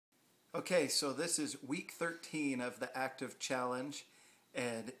Okay, so this is week 13 of the Active Challenge,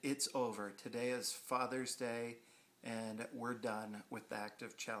 and it's over. Today is Father's Day, and we're done with the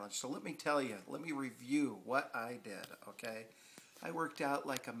Active Challenge. So let me tell you, let me review what I did, okay? I worked out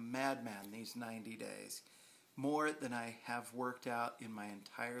like a madman these 90 days, more than I have worked out in my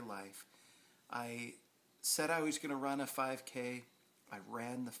entire life. I said I was going to run a 5K. I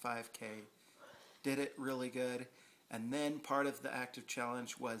ran the 5K, did it really good. And then part of the Active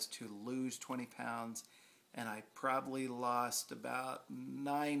Challenge was to lose 20 pounds, and I probably lost about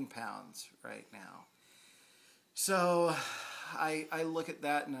 9 pounds right now. So I look at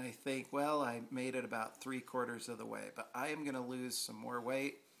that and I think, well, I made it about 3/4 of the way, but I am going to lose some more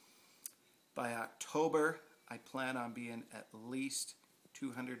weight. By October, I plan on being at least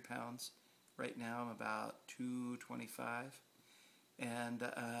 200 pounds. Right now, I'm about 225. And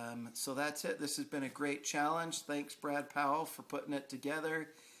so that's it. This has been a great challenge. Thanks, Brad Powell, for putting it together,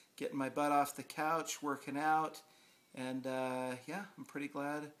 getting my butt off the couch, working out. And yeah, I'm pretty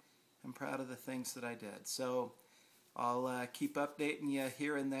glad. I'm proud of the things that I did. So I'll keep updating you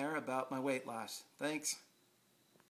here and there about my weight loss. Thanks.